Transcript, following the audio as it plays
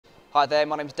Hi there,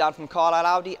 my name is Dan from Carlisle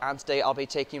Audi, and today I'll be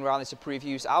taking you around this approved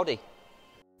used Audi.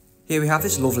 Here we have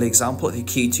this lovely example of the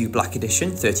Q2 Black Edition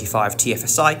 35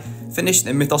 TFSI, finished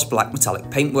in Mythos Black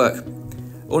metallic paintwork.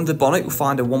 Under the bonnet we'll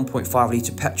find a 1.5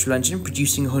 litre petrol engine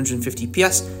producing 150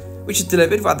 PS, which is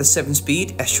delivered via the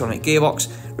 7-speed S-tronic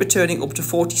gearbox, returning up to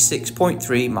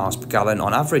 46.3 miles per gallon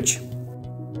on average.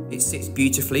 It sits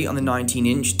beautifully on the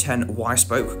 19-inch 10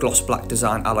 Y-spoke gloss black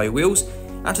design alloy wheels,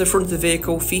 and to the front of the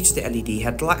vehicle features the LED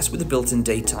headlights with the built-in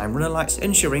daytime runner lights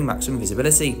ensuring maximum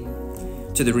visibility.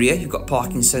 To the rear you've got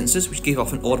parking sensors which give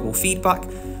off an audible feedback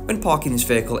when parking this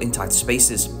vehicle in tighter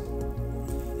spaces.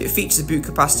 It features a boot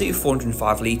capacity of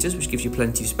 405 litres which gives you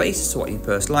plenty of space to store your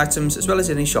personal items as well as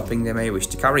any shopping they may wish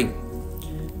to carry.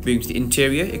 Moving to the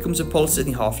interior, it comes upholstered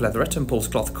in the half leatherette and pulse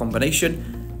cloth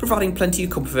combination, providing plenty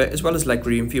of comfort as well as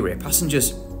legroom for your rear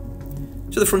passengers.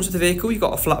 To the front of the vehicle you've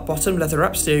got a flat bottom leather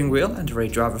wrapped steering wheel and a rear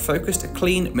driver focused, a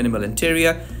clean minimal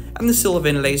interior, and the silver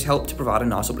inlays help to provide a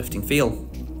nice uplifting feel.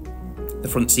 The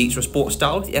front seats are a sport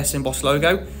style with the S embossed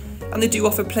logo, and they do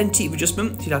offer plenty of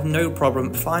adjustment so you'd have no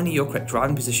problem finding your correct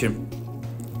driving position.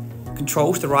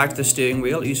 Controls to the right of the steering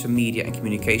wheel are used for media and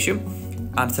communication,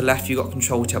 and to the left you've got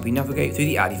control to help you navigate through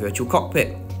the Audi virtual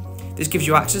cockpit. This gives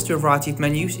you access to a variety of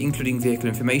menus including vehicle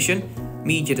information,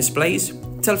 media displays,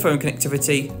 telephone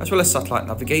connectivity, as well as satellite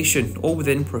navigation, all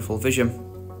within peripheral vision.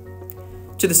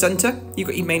 To the centre, you've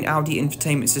got your main Audi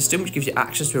infotainment system which gives you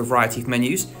access to a variety of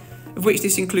menus, of which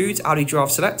this includes Audi Drive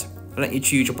Select, letting you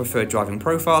choose your preferred driving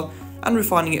profile, and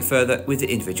refining it further with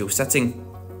the individual setting.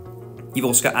 You've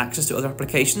also got access to other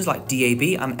applications like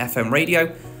DAB and FM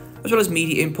radio, as well as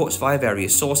media inputs via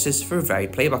various sources for a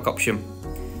varied playback option.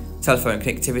 Telephone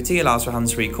connectivity allows for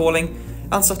hands-free calling,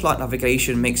 and satellite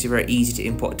navigation makes it very easy to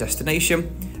input a destination,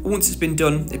 and once it's been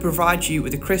done, it provides you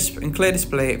with a crisp and clear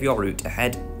display of your route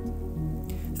ahead.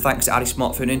 Thanks to Audi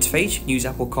smartphone interface, you can use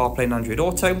Apple CarPlay and Android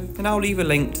Auto, and I'll leave a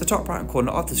link to the top right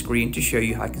corner of the screen to show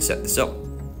you how you can set this up.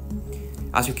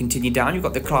 As we continue down, you've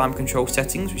got the climate control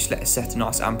settings which let us set a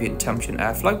nice ambient temperature and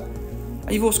airflow,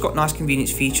 and you've also got nice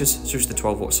convenience features such as the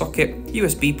 12-volt socket,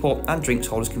 USB port, and drinks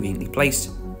holders conveniently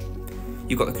placed.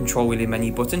 You've got the control wheel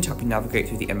menu button to help you navigate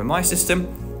through the MMI system,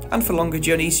 and for longer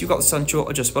journeys you've got the central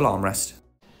adjustable armrest.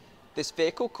 This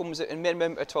vehicle comes at a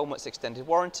minimum of 12 months extended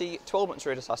warranty, 12 months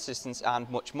roadside assistance and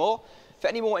much more. For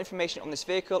any more information on this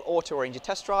vehicle or to arrange a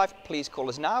test drive, please call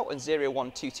us now on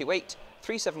 01228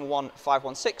 371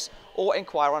 516 or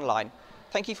inquire online.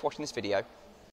 Thank you for watching this video.